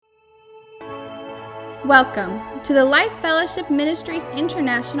Welcome to the Life Fellowship Ministries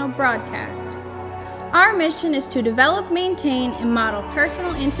International broadcast. Our mission is to develop, maintain, and model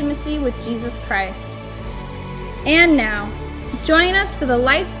personal intimacy with Jesus Christ. And now, join us for the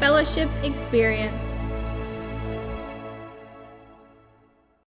Life Fellowship experience.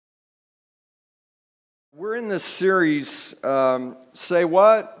 We're in this series, Say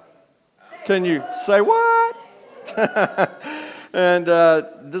What? Can you say what? And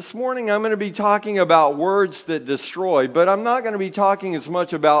this morning I'm going to be talking about words that destroy, but I'm not going to be talking as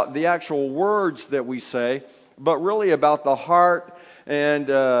much about the actual words that we say, but really about the heart and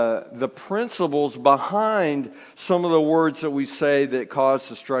the principles behind some of the words that we say that cause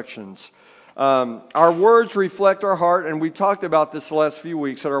destructions. Our words reflect our heart, and we've talked about this the last few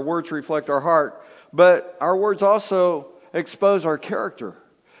weeks, that our words reflect our heart, but our words also expose our character.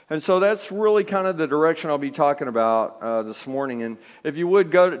 And so that's really kind of the direction I'll be talking about this morning. And if you would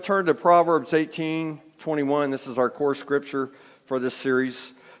turn to Proverbs 18:21. This is our core scripture for this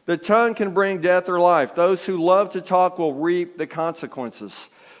series. The tongue can bring death or life. Those who love to talk will reap the consequences.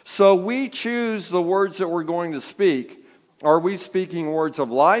 So we choose the words that we're going to speak. Are we speaking words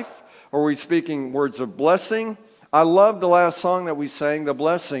of life? Are we speaking words of blessing? I love the last song that we sang, The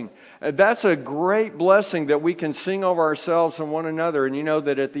Blessing. That's a great blessing that we can sing over ourselves and one another. And you know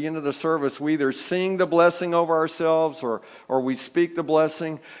that at the end of the service, we either sing the blessing over ourselves or we speak the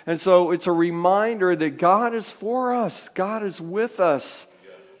blessing. And so it's a reminder that God is for us. God is with us.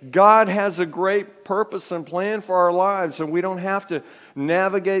 God has a great purpose and plan for our lives, and we don't have to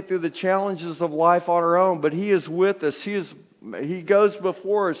navigate through the challenges of life on our own. But He is with us. He goes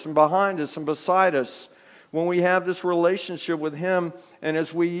before us and behind us and beside us when we have this relationship with Him and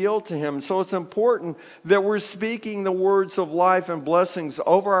as we yield to Him. So it's important that we're speaking the words of life and blessings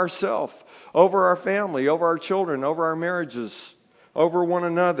over ourselves, over our family, over our children, over our marriages, over one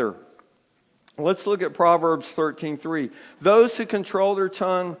another. Let's look at Proverbs 13:3. Those who control their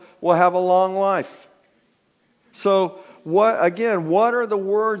tongue will have a long life. So what are the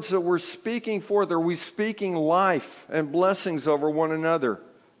words that we're speaking forth? Are we speaking life and blessings over one another?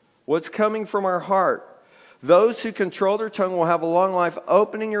 What's coming from our heart? Those who control their tongue will have a long life.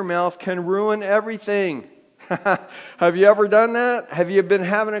 Opening your mouth can ruin everything. Have you ever done that? Have you been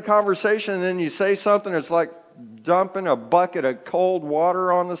having a conversation and then you say something that's like dumping a bucket of cold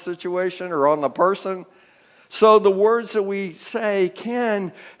water on the situation or on the person? So the words that we say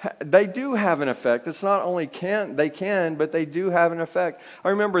they do have an effect. It's not only but they do have an effect. I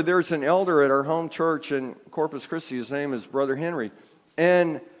remember there's an elder at our home church in Corpus Christi. His name is Brother Henry.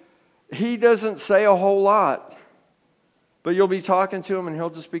 And he doesn't say a whole lot, but you'll be talking to him and he'll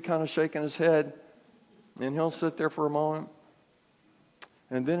just be kind of shaking his head, and he'll sit there for a moment,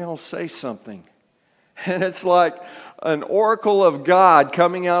 and then he'll say something. And it's like an oracle of God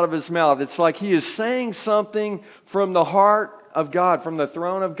coming out of his mouth. It's like he is saying something from the heart of God, from the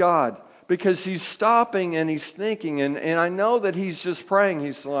throne of God, because he's stopping and he's thinking. And I know that he's just praying.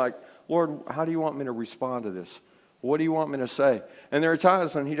 He's like, Lord, how do you want me to respond to this? What do you want me to say? And there are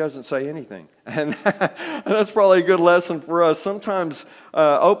times when he doesn't say anything. And that's probably a good lesson for us. Sometimes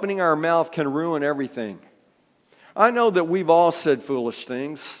opening our mouth can ruin everything. I know that we've all said foolish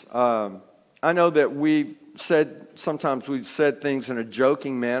things. I know that sometimes we've said things in a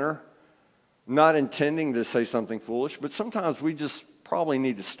joking manner, not intending to say something foolish, but sometimes we just probably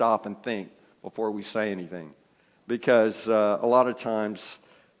need to stop and think before we say anything. Because a lot of times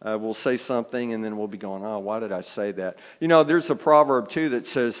we'll say something and then we'll be going, oh, why did I say that? You know, there's a proverb too that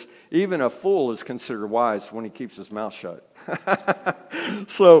says, even a fool is considered wise when he keeps his mouth shut.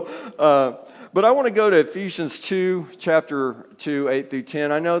 But I want to go to Ephesians 2, chapter 2, 8 through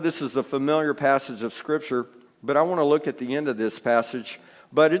 10. I know this is a familiar passage of Scripture, but I want to look at the end of this passage.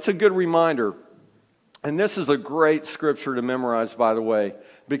 But it's a good reminder. And this is a great Scripture to memorize, by the way,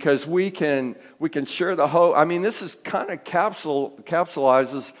 because we can share the hope. I mean, this is kind of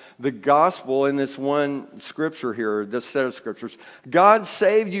capsulizes the gospel in this one Scripture here, this set of Scriptures. God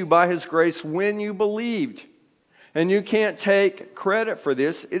saved you by His grace when you believed. And you can't take credit for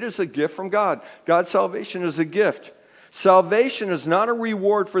this. It is a gift from God. God's salvation is a gift. Salvation is not a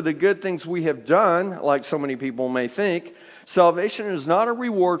reward for the good things we have done, like so many people may think. Salvation is not a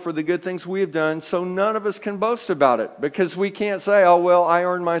reward for the good things we have done, so none of us can boast about it. Because we can't say, oh, well, I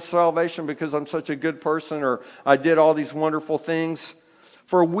earned my salvation because I'm such a good person, or I did all these wonderful things.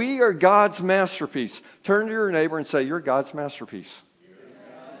 For we are God's masterpiece. Turn to your neighbor and say, you're God's masterpiece.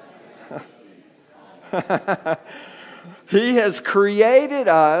 He has created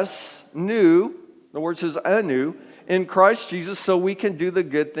us new, the word says anew, in Christ Jesus so we can do the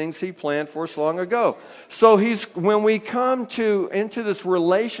good things He planned for us long ago. So when we come into this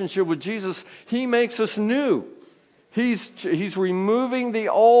relationship with Jesus, He makes us new. He's removing the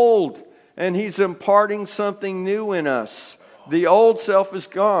old and He's imparting something new in us. The old self is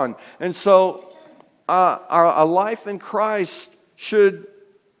gone. And so a life in Christ should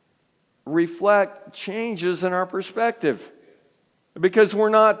reflect changes in our perspective. Because we're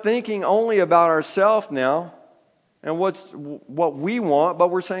not thinking only about ourselves now and what we want,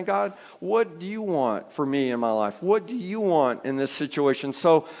 but we're saying, God, what do you want for me in my life? What do you want in this situation?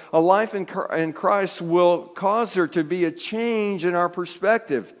 So a life in Christ will cause there to be a change in our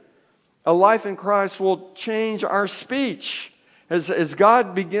perspective. A life in Christ will change our speech as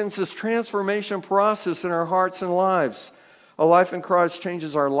God begins this transformation process in our hearts and lives. A life in Christ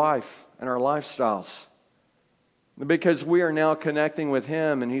changes our life and our lifestyles. Because we are now connecting with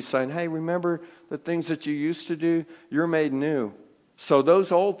Him and He's saying, hey, remember the things that you used to do? You're made new. So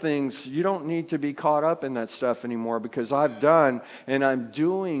those old things, you don't need to be caught up in that stuff anymore because I've done and I'm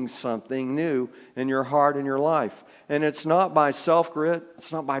doing something new in your heart and your life. And it's not by self-grit.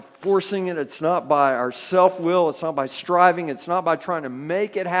 It's not by forcing it. It's not by our self-will. It's not by striving. It's not by trying to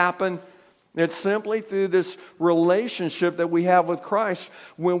make it happen. It's simply through this relationship that we have with Christ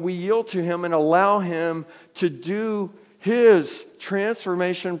when we yield to Him and allow Him to do His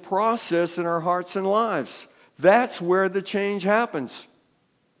transformation process in our hearts and lives. That's where the change happens.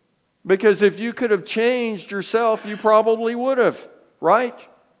 Because if you could have changed yourself, you probably would have, right?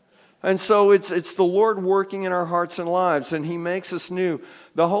 And so it's the Lord working in our hearts and lives, and He makes us new.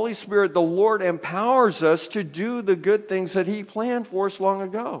 The Holy Spirit, the Lord empowers us to do the good things that He planned for us long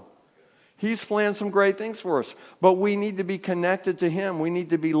ago. He's planned some great things for us, but we need to be connected to Him. We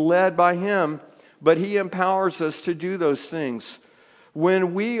need to be led by Him, but He empowers us to do those things.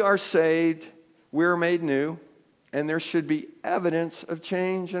 When we are saved, we're made new, and there should be evidence of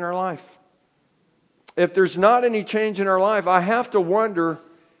change in our life. If there's not any change in our life, I have to wonder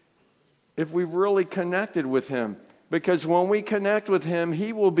if we've really connected with Him. Because when we connect with Him,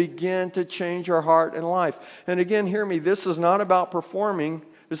 He will begin to change our heart and life. And again, hear me, this is not about performing.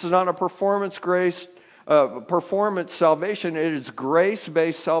 This is not a performance salvation. It is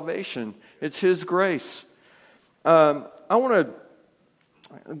grace-based salvation. It's His grace. I want to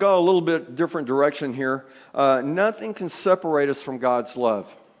go a little bit different direction here. Nothing can separate us from God's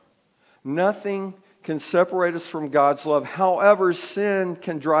love. Nothing can separate us from God's love. However, sin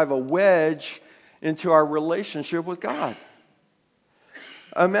can drive a wedge into our relationship with God.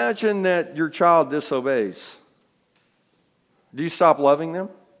 Imagine that your child disobeys. Do you stop loving them?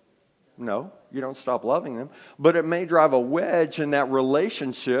 No, you don't stop loving them. But it may drive a wedge in that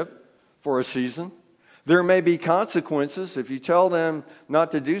relationship for a season. There may be consequences. If you tell them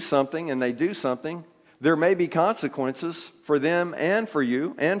not to do something and they do something, there may be consequences for them and for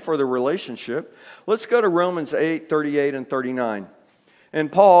you and for the relationship. Let's go to Romans 8, 38 and 39.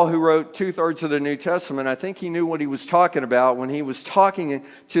 And Paul, who wrote 2/3 of the New Testament, I think he knew what he was talking about when he was talking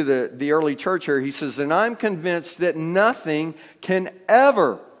to the early church here. He says, and I'm convinced that nothing can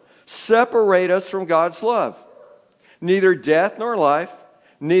ever separate us from God's love. Neither death nor life,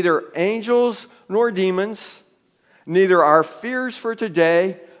 neither angels nor demons, neither our fears for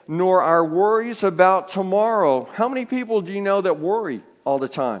today nor our worries about tomorrow. How many people do you know that worry all the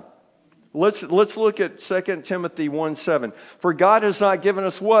time? Let's look at 2 Timothy 1:7. For God has not given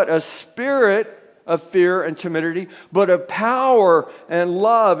us what? A spirit of fear and timidity, but of power and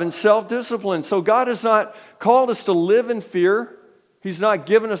love and self-discipline. So God has not called us to live in fear. He's not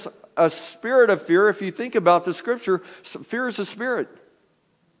given us a spirit of fear. If you think about the Scripture, fear is a spirit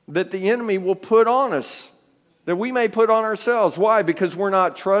that the enemy will put on us, that we may put on ourselves. Why? Because we're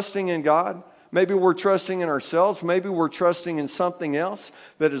not trusting in God. Maybe we're trusting in ourselves. Maybe we're trusting in something else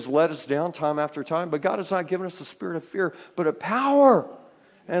that has let us down time after time. But God has not given us a spirit of fear, but of power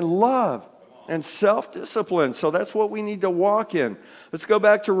and love and self-discipline. So that's what we need to walk in. Let's go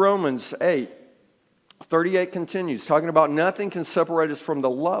back to Romans 8. 38 continues, talking about nothing can separate us from the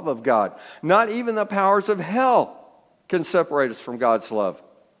love of God. Not even the powers of hell can separate us from God's love.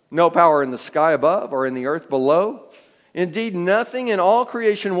 No power in the sky above or in the earth below. Indeed, nothing in all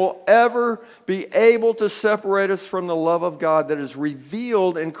creation will ever be able to separate us from the love of God that is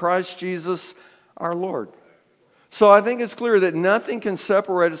revealed in Christ Jesus our Lord. So I think it's clear that nothing can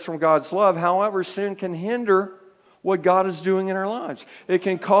separate us from God's love. However, sin can hinder what God is doing in our lives. It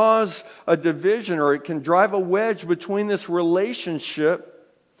can cause a division, or it can drive a wedge between this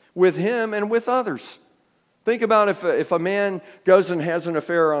relationship with Him and with others. Think about if a man goes and has an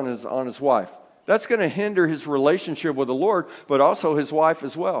affair on his wife. That's going to hinder his relationship with the Lord, but also his wife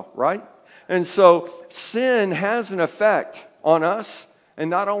as well, right? And so sin has an effect on us, and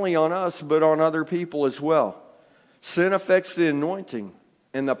not only on us, but on other people as well. Sin affects the anointing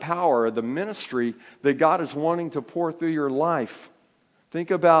and the power of the ministry that God is wanting to pour through your life. Think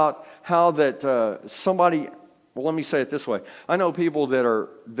about how that somebody, well, let me say it this way. I know people that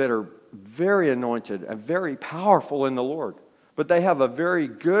are very anointed and very powerful in the Lord, but they have a very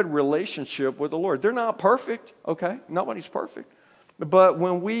good relationship with the Lord. They're not perfect, okay? Nobody's perfect. But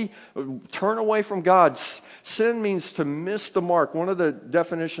when we turn away from God, sin means to miss the mark. One of the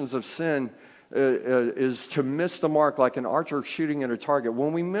definitions of sin is to miss the mark, like an archer shooting at a target.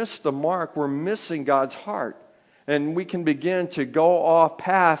 When we miss the mark, we're missing God's heart. And we can begin to go off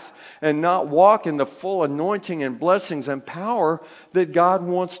path and not walk in the full anointing and blessings and power that God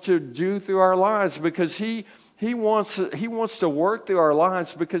wants to do through our lives, because He wants to work through our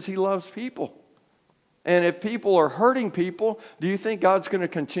lives because He loves people. And if people are hurting people, do you think God's going to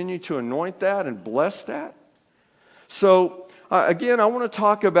continue to anoint that and bless that? So, again, I want to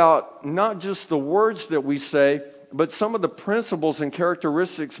talk about not just the words that we say, but some of the principles and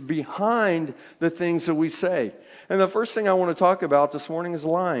characteristics behind the things that we say. And the first thing I want to talk about this morning is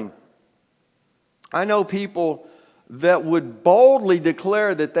lying. I know people that would boldly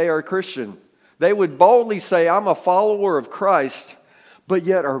declare that they are Christian. They would boldly say, I'm a follower of Christ, but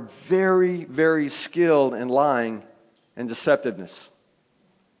yet are very, very skilled in lying and deceptiveness.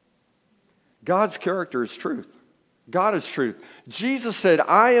 God's character is truth. God is truth. Jesus said,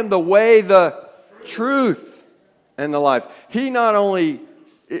 I am the way, the truth, and the life. He not only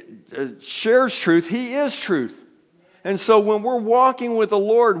shares truth, He is truth. And so when we're walking with the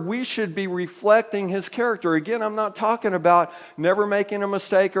Lord, we should be reflecting His character. Again, I'm not talking about never making a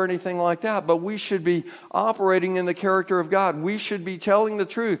mistake or anything like that, but we should be operating in the character of God. We should be telling the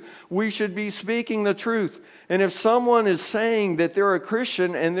truth. We should be speaking the truth. And if someone is saying that they're a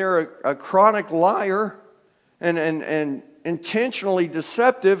Christian and they're a chronic liar and intentionally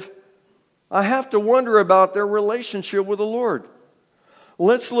deceptive, I have to wonder about their relationship with the Lord.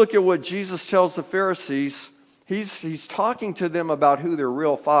 Let's look at what Jesus tells the Pharisees. He's talking to them about who their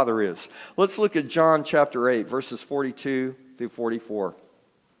real Father is. Let's look at John chapter 8, verses 42 through 44.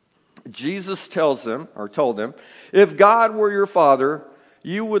 Jesus told them, if God were your Father,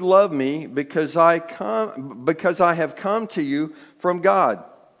 you would love me because I have come to you from God.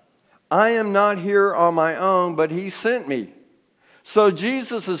 I am not here on my own, but He sent me. So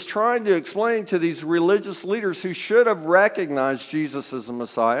Jesus is trying to explain to these religious leaders who should have recognized Jesus as the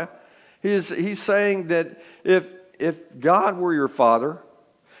Messiah. He's saying that if God were your Father,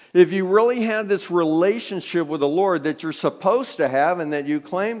 if you really had this relationship with the Lord that you're supposed to have and that you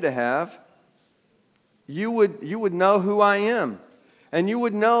claim to have, you would know who I am. And you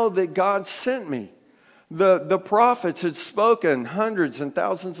would know that God sent me. The prophets had spoken hundreds and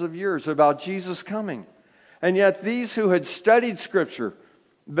thousands of years about Jesus coming. And yet these who had studied Scripture,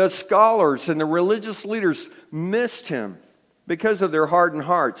 the scholars and the religious leaders, missed Him because of their hardened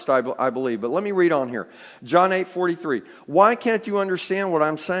hearts, I believe. But let me read on here. John 8:43. Why can't you understand what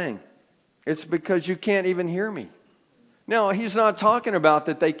I'm saying? It's because you can't even hear me. Now, He's not talking about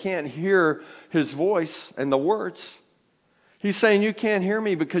that they can't hear His voice and the words. He's saying you can't hear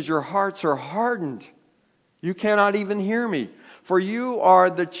me because your hearts are hardened. You cannot even hear me. For you are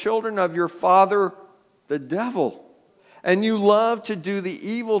the children of your father, the devil. And you love to do the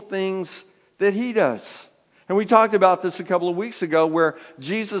evil things that he does. And we talked about this a couple of weeks ago where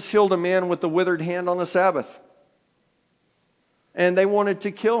Jesus healed a man with the withered hand on the Sabbath. And they wanted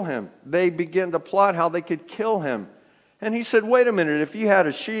to kill him. They began to plot how they could kill him. And he said, wait a minute, if you had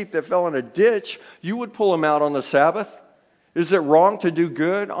a sheep that fell in a ditch, you would pull him out on the Sabbath. Is it wrong to do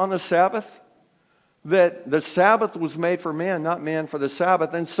good on the Sabbath? That the Sabbath was made for man, not man for the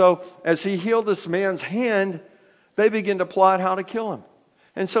Sabbath. And so as he healed this man's hand, they begin to plot how to kill him.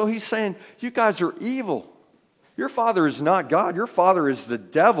 And so he's saying, you guys are evil. Your father is not God. Your father is the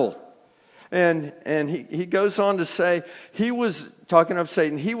devil. And he goes on to say, he was, talking of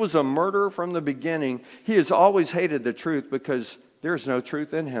Satan, he was a murderer from the beginning. He has always hated the truth because there's no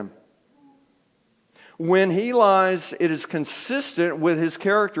truth in him. When he lies, it is consistent with his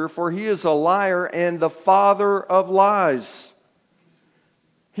character, for he is a liar and the father of lies.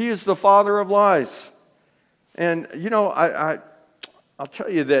 He is the father of lies. And, you know, I'll tell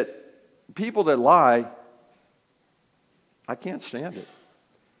you that people that lie, I can't stand it.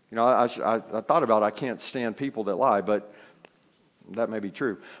 You know, I thought about I can't stand people that lie, but that may be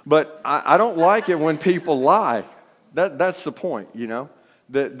true. But I don't like it when people lie. That's the point, you know.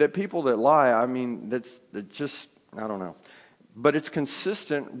 That people that lie, I mean, that's just, I don't know. But it's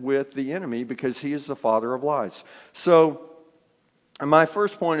consistent with the enemy because he is the father of lies. So And my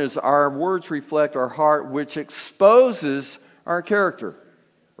first point is our words reflect our heart, which exposes our character,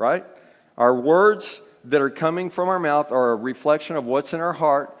 right? Our words that are coming from our mouth are a reflection of what's in our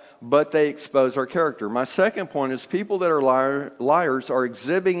heart, but they expose our character. My second point is people that are liars are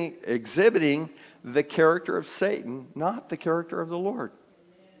exhibiting the character of Satan, not the character of the Lord.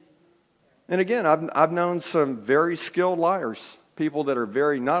 And again, I've known some very skilled liars, people that are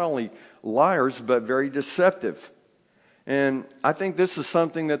very, not only liars, but very deceptive. And I think this is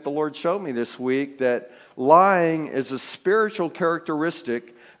something that the Lord showed me this week, that lying is a spiritual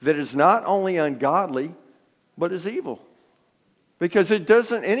characteristic that is not only ungodly, but is evil. Because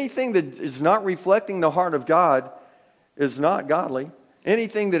anything that is not reflecting the heart of God is not godly.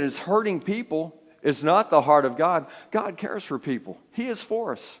 Anything that is hurting people is not the heart of God. God cares for people. He is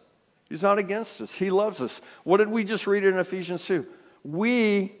for us. He's not against us. He loves us. What did we just read in Ephesians 2?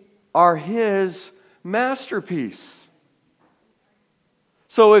 We are His masterpiece.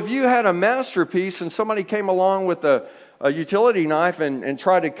 So if you had a masterpiece and somebody came along with a utility knife and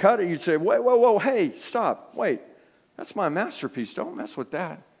tried to cut it, you'd say, whoa, hey, stop, wait. That's my masterpiece. Don't mess with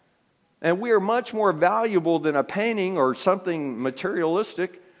that. And we are much more valuable than a painting or something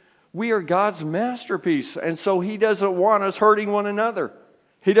materialistic. We are God's masterpiece. And so He doesn't want us hurting one another.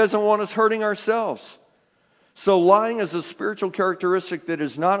 He doesn't want us hurting ourselves. So lying is a spiritual characteristic that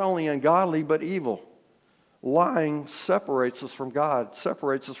is not only ungodly, but evil. Lying separates us from God,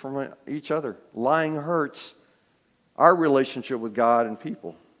 separates us from each other. Lying hurts our relationship with God and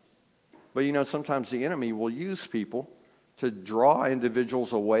people. But you know, sometimes the enemy will use people to draw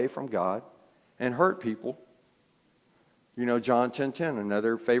individuals away from God and hurt people. You know, John 10:10,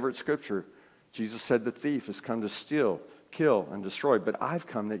 another favorite scripture. Jesus said the thief has come to steal, kill, and destroy, but I've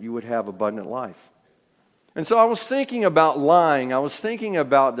come that you would have abundant life. And so I was thinking about lying. I was thinking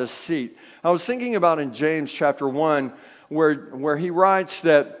about deceit. I was thinking about in James chapter 1 where he writes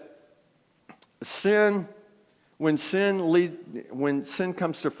that when sin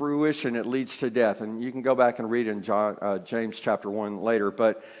comes to fruition, it leads to death. And you can go back and read in James chapter 1 later.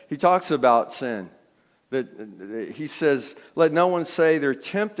 But he talks about sin. That he says, let no one say they're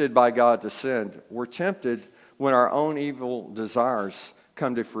tempted by God to sin. We're tempted when our own evil desires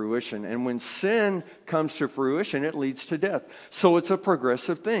come to fruition. And when sin comes to fruition, it leads to death. So it's a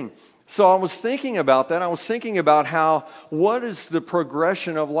progressive thing. So I was thinking about that. I was thinking about what is the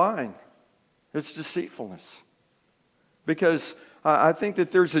progression of lying? It's deceitfulness. Because I think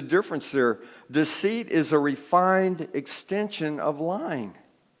that there's a difference there. Deceit is a refined extension of lying.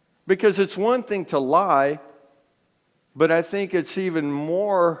 Because it's one thing to lie, but I think it's even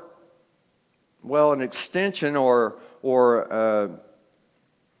more, an extension or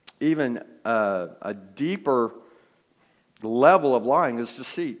even a deeper level of lying is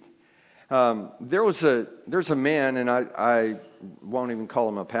deceit. There's a man, and I won't even call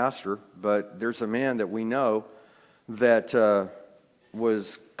him a pastor, but there's a man that we know that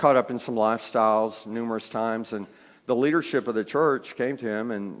was caught up in some lifestyles numerous times, and the leadership of the church came to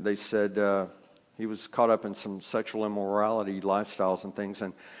him and they said he was caught up in some sexual immorality lifestyles and things,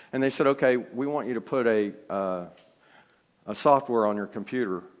 and they said, okay, we want you to put a software on your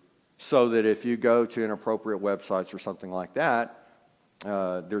computer so that if you go to inappropriate websites or something like that,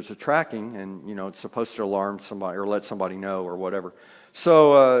 there's a tracking, and it's supposed to alarm somebody or let somebody know or whatever.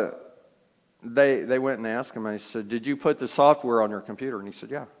 So they went and asked him, and I said, did you put the software on your computer? And he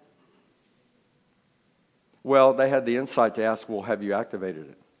said, yeah. Well, they had the insight to ask, well, have you activated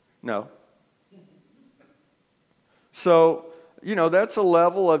it? No. So, that's a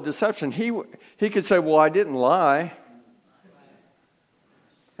level of deception. He could say, well, I didn't lie.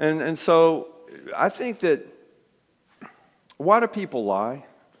 And so I think that, why do people lie?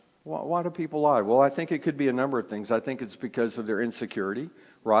 Why do people lie? Well, I think it could be a number of things. I think it's because of their insecurity,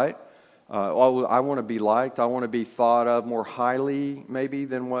 right? I want to be liked. I want to be thought of more highly maybe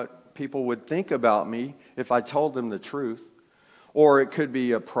than what people would think about me if I told them the truth. Or it could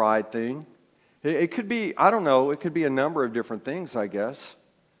be a pride thing. It could be, I don't know, it could be a number of different things, I guess.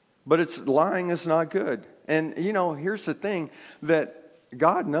 But lying is not good. And, here's the thing, that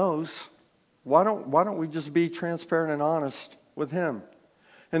God knows. Why don't we just be transparent and honest with Him?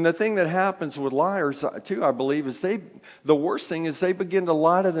 And the thing that happens with liars, too, I believe, is the worst thing is they begin to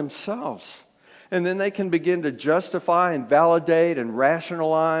lie to themselves. And then they can begin to justify and validate and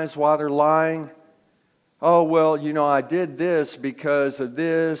rationalize why they're lying. Oh, well, I did this because of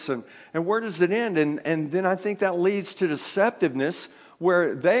this. And where does it end? And then I think that leads to deceptiveness,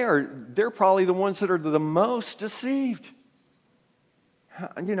 where they're probably the ones that are the most deceived.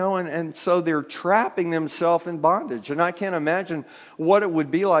 And so they're trapping themselves in bondage. And I can't imagine what it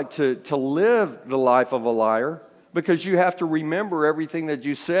would be like to live the life of a liar because you have to remember everything that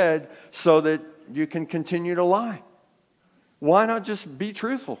you said so that you can continue to lie. Why not just be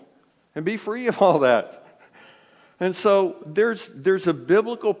truthful and be free of all that? And so there's a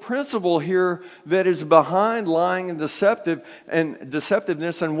biblical principle here that is behind lying and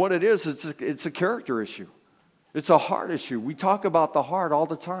deceptiveness, and what it is, it's a character issue. It's a heart issue. We talk about the heart all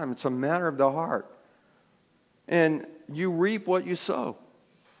the time. It's a matter of the heart. And you reap what you sow.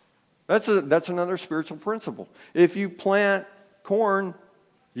 That's another spiritual principle. If you plant corn,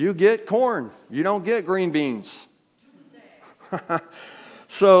 you get corn. You don't get green beans.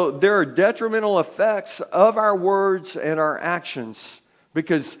 So there are detrimental effects of our words and our actions,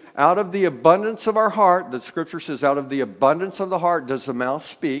 because out of the abundance of our heart, the scripture says, out of the abundance of the heart does the mouth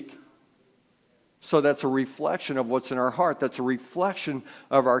speak. So that's a reflection of what's in our heart. That's a reflection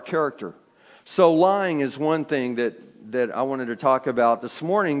of our character. So lying is one thing that I wanted to talk about this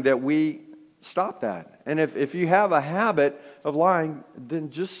morning, that we stop that. And if you have a habit of lying, then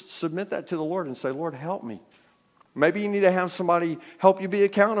just submit that to the Lord and say, Lord, help me. Maybe you need to have somebody help you be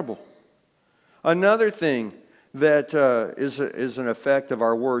accountable. Another thing that is an effect of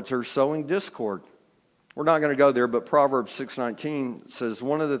our words are sowing discord. We're not going to go there, but Proverbs 6:19 says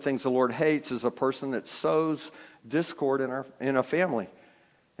one of the things the Lord hates is a person that sows discord in a family.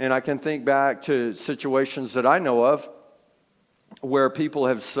 And I can think back to situations that I know of where people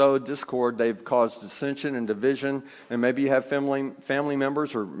have sowed discord. They've caused dissension and division, and maybe you have family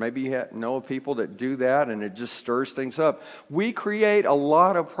members, or maybe you know of people that do that, and it just stirs things up. We create a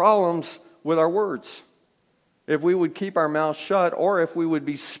lot of problems with our words. If we would keep our mouths shut, or if we would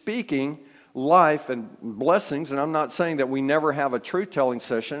be speaking life and blessings, and I'm not saying that we never have a truth-telling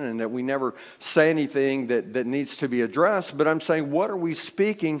session and that we never say anything that needs to be addressed, but I'm saying, what are we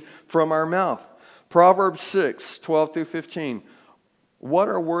speaking from our mouth? Proverbs 6:12-15. What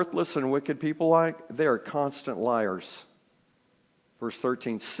are worthless and wicked people like? They are constant liars. Verse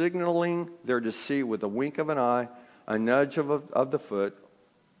 13, signaling their deceit with a wink of an eye, a nudge of the foot,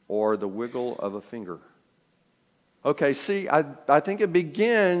 or the wiggle of a finger. Okay, see, I think it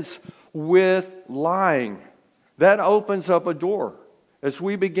begins with lying. That opens up a door. As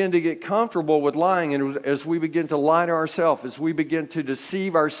we begin to get comfortable with lying, and as we begin to lie to ourselves, as we begin to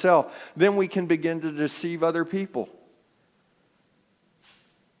deceive ourselves, then we can begin to deceive other people.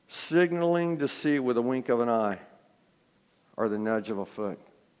 Signaling deceit with a wink of an eye or the nudge of a foot.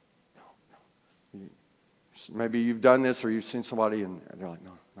 Maybe you've done this, or you've seen somebody and they're like,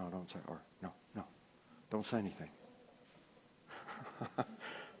 no, don't say, or no, don't say anything.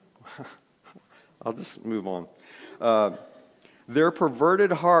 I'll just move on. Their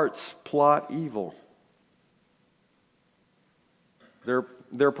perverted hearts plot evil.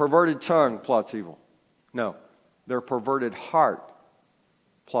 Their perverted tongue plots evil. No, their perverted heart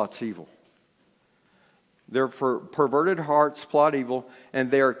plots evil. Their perverted hearts plot evil,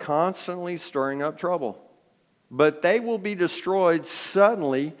 and they are constantly stirring up trouble. But they will be destroyed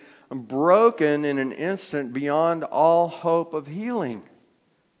suddenly, broken in an instant, beyond all hope of healing.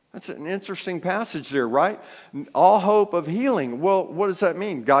 That's an interesting passage there, right? All hope of healing. Well, what does that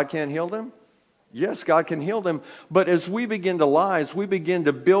mean? God can't heal them? Yes, God can heal them. But as we begin to lie, as we begin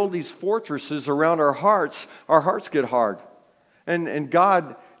to build these fortresses around our hearts get hard. And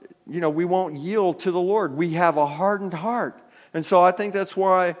God, we won't yield to the Lord. We have a hardened heart. And so I think that's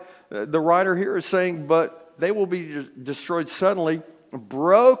why the writer here is saying, but they will be destroyed suddenly,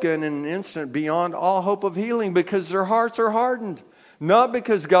 broken in an instant, beyond all hope of healing, because their hearts are hardened. Not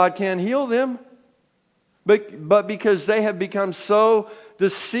because God can't heal them, but because they have become so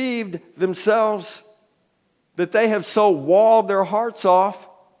deceived themselves that they have so walled their hearts off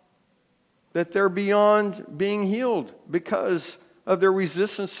that they're beyond being healed because of their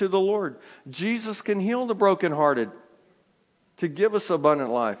resistance to the Lord. Jesus can heal the brokenhearted to give us abundant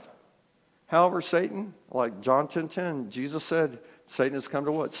life. However, Satan, like John 10:10, Jesus said, Satan has come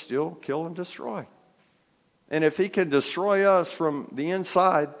to what? Steal, kill, and destroy. And if he can destroy us from the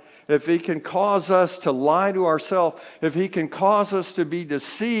inside, if he can cause us to lie to ourselves, if he can cause us to be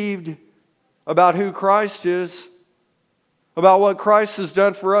deceived about who Christ is, about what Christ has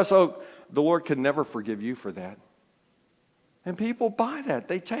done for us, the Lord can never forgive you for that. And people buy that.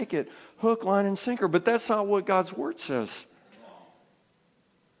 They take it hook, line, and sinker. But that's not what God's Word says.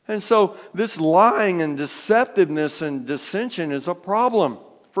 And so this lying and deceptiveness and dissension is a problem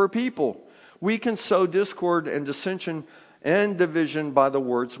for people. We can sow discord and dissension and division by the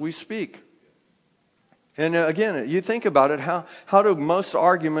words we speak. And again, you think about it, how do most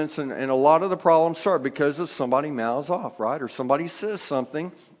arguments and a lot of the problems start? Because if somebody mouths off, right? Or somebody says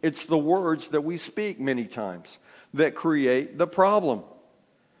something. It's the words that we speak many times that create the problem.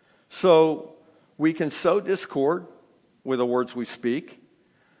 So we can sow discord with the words we speak.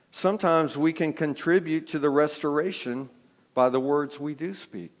 Sometimes we can contribute to the restoration by the words we do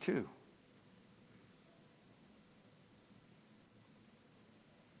speak, too.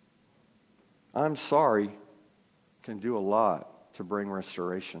 I'm sorry can do a lot to bring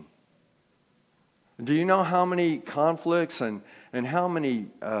restoration. Do you know how many conflicts and how many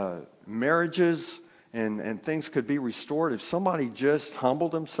marriages and things could be restored if somebody just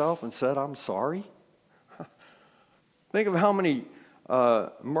humbled himself and said, I'm sorry? Think of how many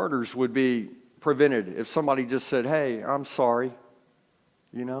murders would be prevented if somebody just said, hey, I'm sorry.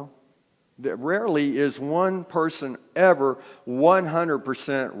 You know? Rarely is one person ever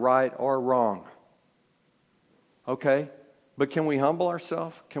 100% right or wrong. Okay? But can we humble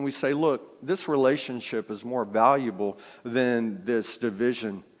ourselves? Can we say, look, this relationship is more valuable than this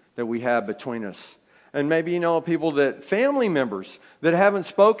division that we have between us? And maybe you know people family members that haven't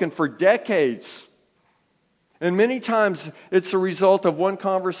spoken for decades. And many times it's a result of one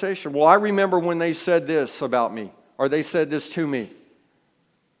conversation. Well, I remember when they said this about me, or they said this to me.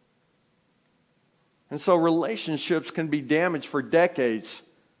 And so relationships can be damaged for decades.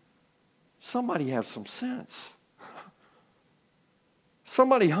 Somebody have some sense.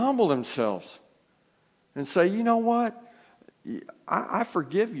 Somebody humble themselves and say, you know what? I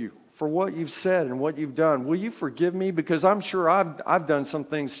forgive you for what you've said and what you've done. Will you forgive me? Because I'm sure I've done some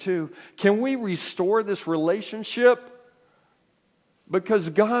things too. Can we restore this relationship? Because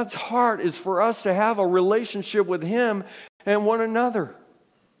God's heart is for us to have a relationship with Him and one another.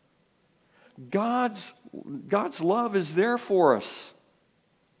 God's love is there for us.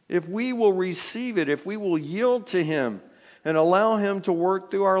 If we will receive it, if we will yield to Him and allow Him to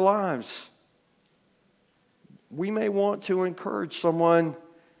work through our lives, we may want to encourage someone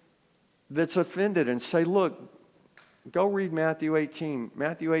that's offended and say, look, go read Matthew 18.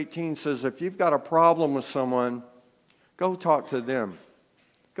 Matthew 18 says if you've got a problem with someone, go talk to them.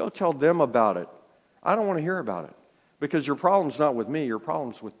 Go tell them about it. I don't want to hear about it because your problem's not with me, your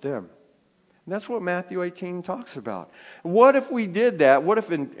problem's with them. And that's what Matthew 18 talks about. What if we did that? What if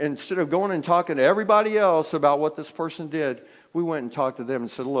instead of going and talking to everybody else about what this person did, we went and talked to them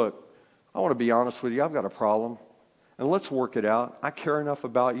and said, look, I want to be honest with you. I've got a problem. And let's work it out. I care enough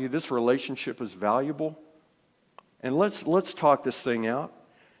about you. This relationship is valuable. And let's talk this thing out.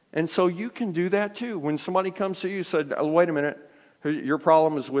 And so you can do that too. When somebody comes to you and said, oh, wait a minute, your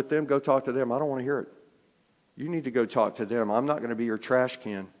problem is with them, go talk to them. I don't want to hear it. You need to go talk to them. I'm not going to be your trash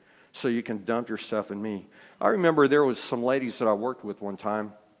can so you can dump your stuff in me. I remember there was some ladies that I worked with one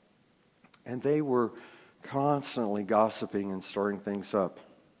time, and they were constantly gossiping and stirring things up.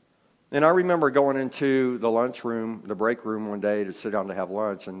 And I remember going into the lunchroom, the break room one day to sit down to have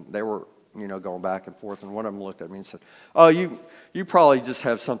lunch, and they were, going back and forth. And one of them looked at me and said, oh, you probably just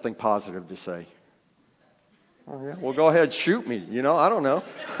have something positive to say. Oh, yeah, well, go ahead, shoot me. I don't know.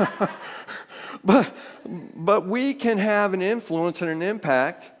 But we can have an influence and an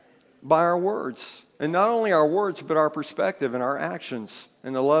impact by our words. And not only our words, but our perspective and our actions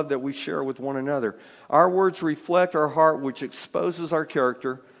and the love that we share with one another. Our words reflect our heart, which exposes our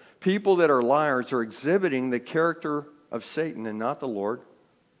character. People that are liars are exhibiting the character of Satan and not the Lord.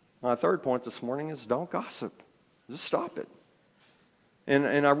 My third point this morning is don't gossip. Just stop it.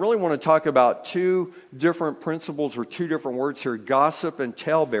 And I really want to talk about two different principles or two different words here, gossip and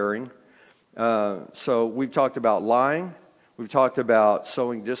talebearing. So we've talked about lying. We've talked about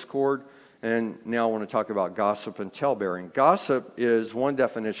sowing discord. And now I want to talk about gossip and talebearing. Gossip is, one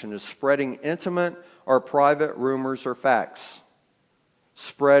definition, is spreading intimate or private rumors or facts.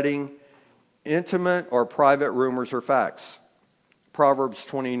 Spreading intimate or private rumors or facts. Proverbs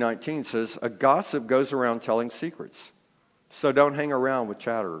 20:19 says, a gossip goes around telling secrets. So don't hang around with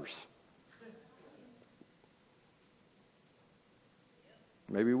chatterers.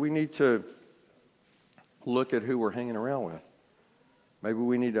 Maybe we need to look at who we're hanging around with. Maybe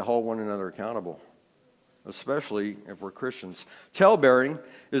we need to hold one another accountable, especially if we're Christians. Talebearing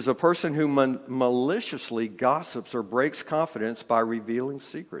is a person who maliciously gossips or breaks confidence by revealing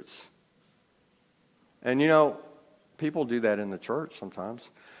secrets. And people do that in the church sometimes.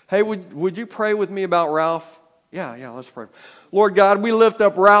 Hey, would you pray with me about Ralph? Yeah, let's pray. Lord God, we lift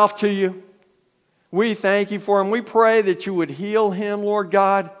up Ralph to you. We thank you for him. We pray that you would heal him, Lord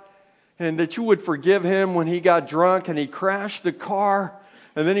God, and that you would forgive him when he got drunk and he crashed the car.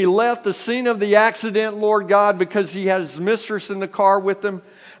 And then he left the scene of the accident, Lord God, because he had his mistress in the car with him.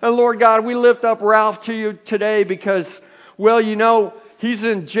 And Lord God, we lift up Ralph to you today because, he's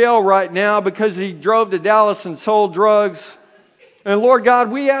in jail right now because he drove to Dallas and sold drugs. And Lord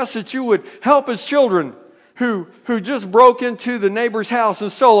God, we ask that you would help his children who just broke into the neighbor's house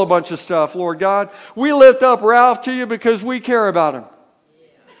and stole a bunch of stuff, Lord God. We lift up Ralph to you because we care about him.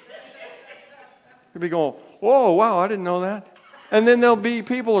 You'll be going, whoa, wow, I didn't know that. And then there'll be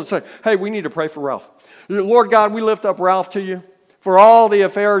people that say, hey, we need to pray for Ralph. Lord God, we lift up Ralph to you for all the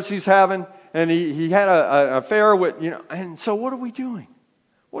affairs he's having. And he had an affair with, and so what are we doing?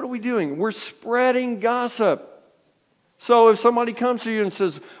 What are we doing? We're spreading gossip. So if somebody comes to you and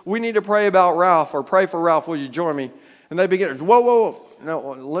says, we need to pray about Ralph or pray for Ralph, will you join me? And they begin, whoa.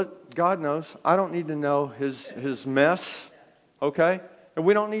 No, God knows. I don't need to know his mess, okay? And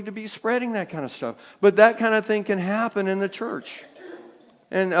we don't need to be spreading that kind of stuff. But that kind of thing can happen in the church.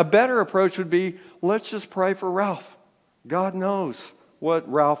 And a better approach would be, let's just pray for Ralph. God knows what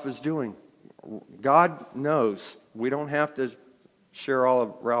Ralph is doing. God knows. We don't have to share all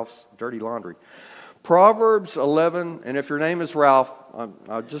of Ralph's dirty laundry. Proverbs 11, and if your name is Ralph,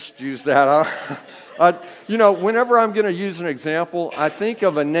 I'll just use that. Whenever I'm going to use an example, I think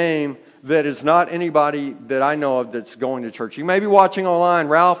of a name that is not anybody that I know of that's going to church. You may be watching online,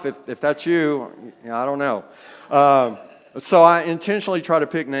 Ralph, if that's you, I don't know. So I intentionally try to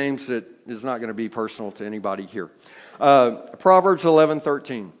pick names that is not going to be personal to anybody here. Proverbs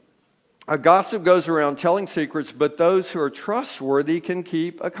 11:13. A gossip goes around telling secrets, but those who are trustworthy can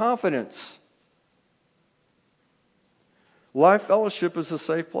keep a confidence. Life Fellowship is a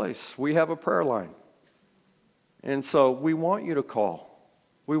safe place. We have a prayer line. And so we want you to call.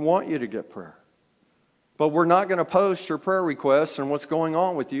 We want you to get prayer. But we're not going to post your prayer requests and what's going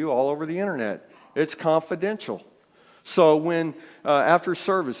on with you all over the internet. It's confidential. So when, after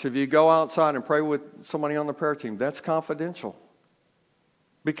service, if you go outside and pray with somebody on the prayer team, that's confidential.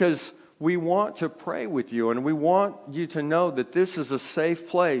 Because we want to pray with you and we want you to know that this is a safe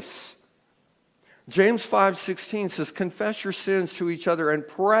place. James 5:16 says, confess your sins to each other and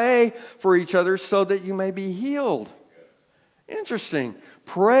pray for each other so that you may be healed. Interesting.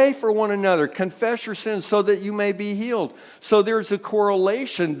 Pray for one another. Confess your sins so that you may be healed. So there's a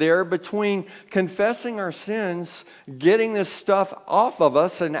correlation there between confessing our sins, getting this stuff off of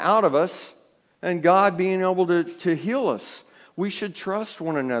us and out of us, and God being able to heal us. We should trust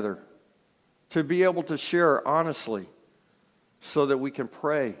one another to be able to share honestly so that we can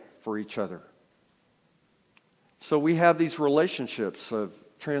pray for each other. So we have these relationships of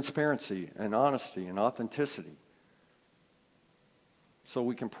transparency and honesty and authenticity. So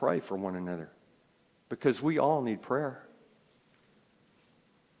we can pray for one another. Because we all need prayer.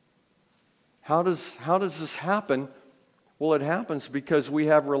 How does this happen? Well, it happens because we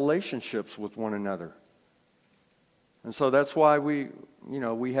have relationships with one another. And so that's why we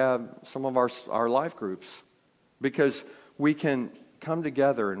have some of our life groups. Because we can come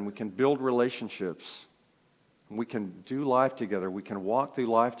together and we can build relationships. We can do life together. We can walk through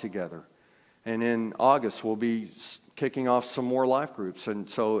life together. And in August, we'll be kicking off some more life groups. And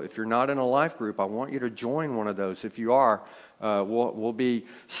so if you're not in a life group, I want you to join one of those. If you are, we'll be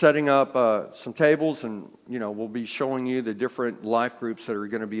setting up some tables and, we'll be showing you the different life groups that are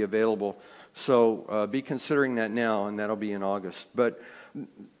going to be available. So be considering that now, and that'll be in August. But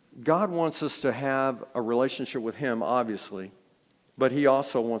God wants us to have a relationship with Him, obviously. But He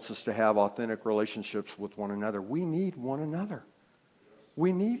also wants us to have authentic relationships with one another. We need one another.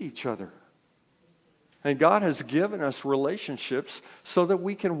 We need each other. And God has given us relationships so that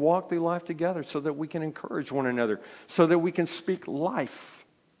we can walk through life together, so that we can encourage one another, so that we can speak life.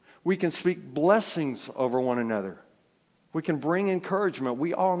 We can speak blessings over one another. We can bring encouragement.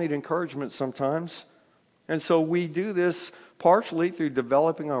 We all need encouragement sometimes. And so we do this partially through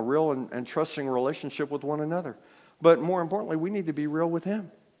developing a real and trusting relationship with one another. But more importantly, we need to be real with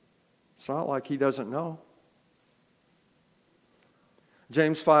Him. It's not like He doesn't know.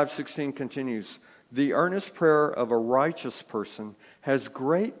 James 5:16 continues, the earnest prayer of a righteous person has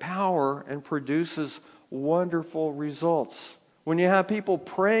great power and produces wonderful results. When you have people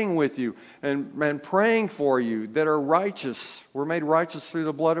praying with you and praying for you that are righteous, we're made righteous through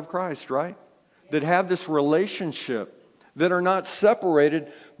the blood of Christ, right? That have this relationship, that are not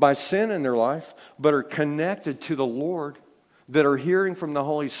separated by sin in their life, but are connected to the Lord, that are hearing from the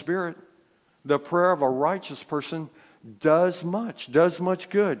Holy Spirit. The prayer of a righteous person does much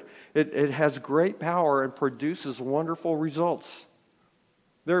good. It has great power and produces wonderful results.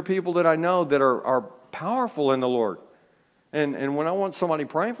 There are people that I know that are powerful in the Lord. And when I want somebody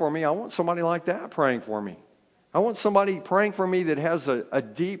praying for me, I want somebody like that praying for me. I want somebody praying for me that has a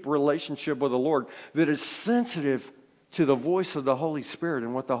deep relationship with the Lord, that is sensitive to the voice of the Holy Spirit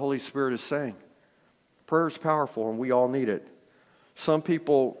and what the Holy Spirit is saying. Prayer is powerful and we all need it. Some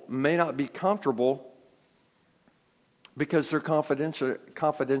people may not be comfortable because their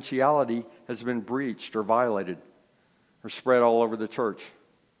confidentiality has been breached or violated or spread all over the church.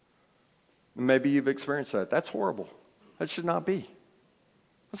 Maybe you've experienced that. That's horrible. That should not be.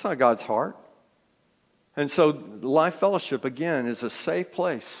 That's not God's heart. And so Life Fellowship, again, is a safe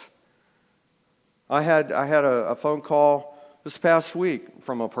place. I had a phone call this past week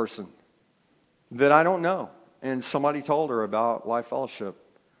from a person that I don't know. And somebody told her about Life Fellowship.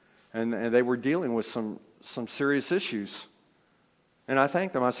 And they were dealing with some serious issues. And I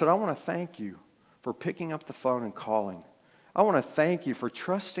thanked them. I said, I want to thank you for picking up the phone and calling. I want to thank you for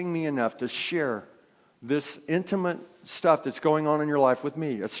trusting me enough to share this intimate stuff that's going on in your life with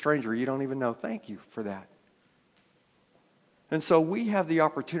me, a stranger you don't even know. Thank you for that. And so we have the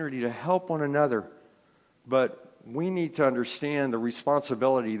opportunity to help one another, but we need to understand the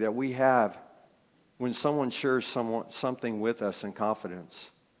responsibility that we have when someone shares something with us in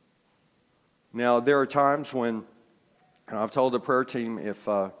confidence. Now, there are times when, and I've told the prayer team, if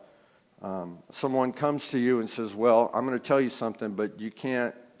someone comes to you and says, well, I'm going to tell you something, but you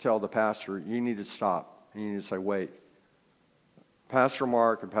can't tell the pastor, you need to stop. And you need to say, wait. Pastor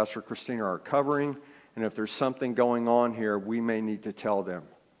Mark and Pastor Christina are covering, and if there's something going on here, we may need to tell them.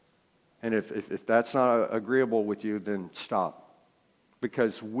 And if that's not agreeable with you, then stop.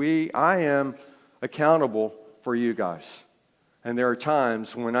 Because I am accountable for you guys. And there are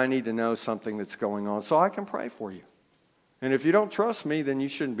times when I need to know something that's going on so I can pray for you. And if you don't trust me, then you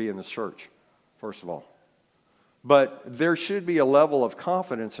shouldn't be in this church, first of all. But there should be a level of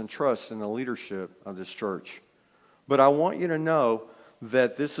confidence and trust in the leadership of this church. But I want you to know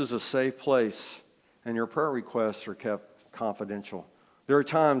that this is a safe place and your prayer requests are kept confidential. There are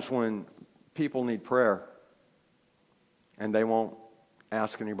times when people need prayer and they won't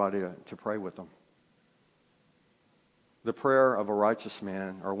ask anybody to pray with them. The prayer of a righteous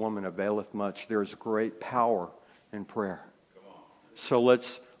man or woman availeth much. There is great power in prayer. So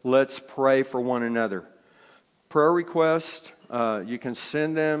let's pray for one another. Prayer requests, you can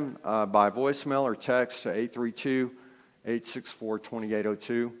send them by voicemail or text to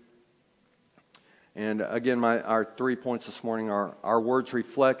 832-864-2802. And again, our 3 points this morning are: our words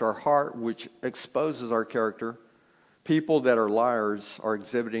reflect our heart, which exposes our character. People that are liars are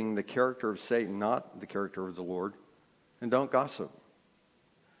exhibiting the character of Satan, not the character of the Lord. And don't gossip.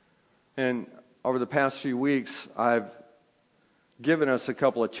 And over the past few weeks, I've given us a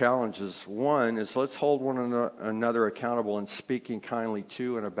couple of challenges. One is, let's hold one another accountable in speaking kindly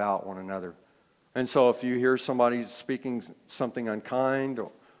to and about one another. And so if you hear somebody speaking something unkind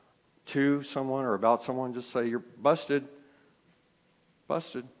to someone or about someone, just say, you're busted.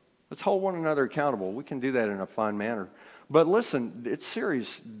 Busted. Let's hold one another accountable. We can do that in a fun manner. But listen, it's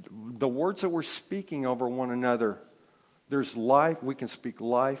serious. The words that we're speaking over one another, there's life. We can speak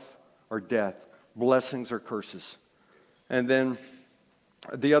life or death, blessings or curses. And then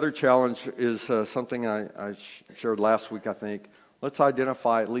the other challenge is something I shared last week, I think. Let's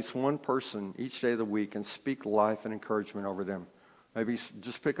identify at least one person each day of the week and speak life and encouragement over them. Maybe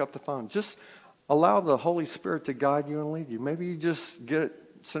just pick up the phone. Just allow the Holy Spirit to guide you and lead you. Maybe you just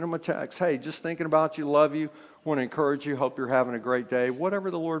send them a text. Hey, just thinking about you, love you, want to encourage you, hope you're having a great day.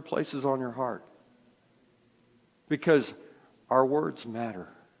 Whatever the Lord places on your heart. Because our words matter.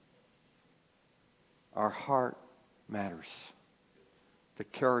 Our heart matters. The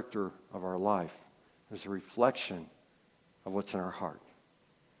character of our life is a reflection of what's in our heart.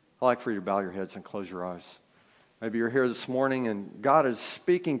 I'd like for you to bow your heads and close your eyes. Maybe you're here this morning and God is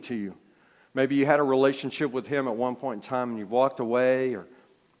speaking to you. Maybe you had a relationship with Him at one point in time and you've walked away, or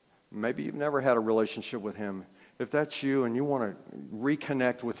maybe you've never had a relationship with Him. If that's you and you want to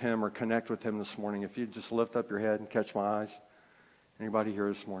reconnect with Him or connect with Him this morning, if you just lift up your head and catch my eyes. Anybody here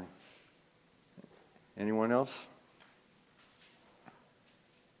this morning? Anyone else?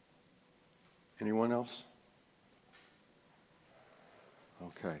 Anyone else?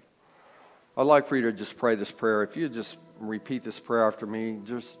 Okay. I'd like for you to just pray this prayer. If you just repeat this prayer after me,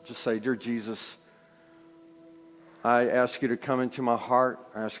 just say, Dear Jesus, I ask you to come into my heart.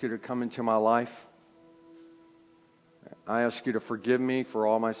 I ask you to come into my life. I ask you to forgive me for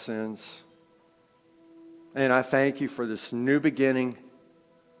all my sins. And I thank you for this new beginning.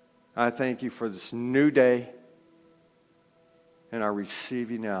 I thank you for this new day. And I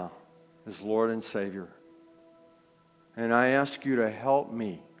receive you now as Lord and Savior. And I ask you to help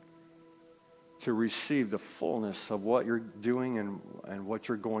me to receive the fullness of what you're doing and what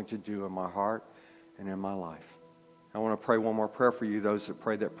you're going to do in my heart and in my life. I want to pray one more prayer for you, those that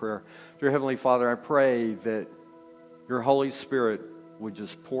prayed that prayer. Dear Heavenly Father, I pray that your Holy Spirit would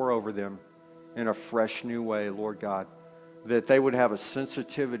just pour over them in a fresh new way, Lord God, that they would have a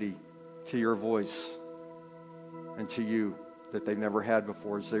sensitivity to your voice and to you, that they've never had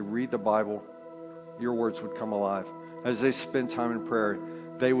before. As they read the Bible, your words would come alive. As they spend time in prayer,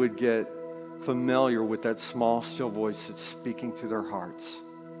 they would get familiar with that small, still voice that's speaking to their hearts.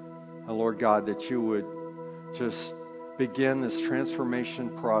 And Lord God, that you would just begin this transformation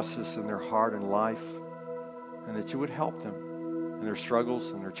process in their heart and life, and that you would help them in their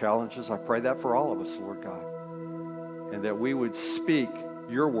struggles and their challenges. I pray that for all of us, Lord God, and that we would speak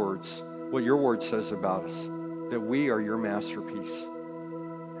your words, what your word says about us, that we are your masterpiece,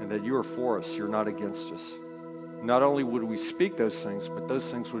 and that you are for us, you're not against us. Not only would we speak those things, but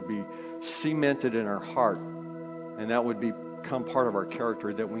those things would be cemented in our heart, and that would become part of our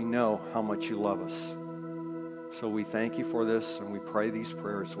character, that we know how much you love us. So we thank you for this, and we pray these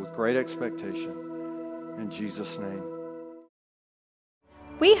prayers with great expectation. In Jesus' name.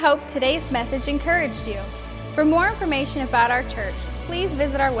 We hope today's message encouraged you. For more information about our church, please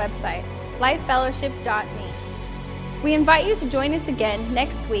visit our website, lifefellowship.me. We invite you to join us again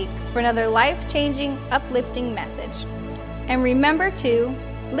next week for another life-changing, uplifting message. And remember to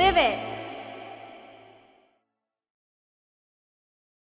live it!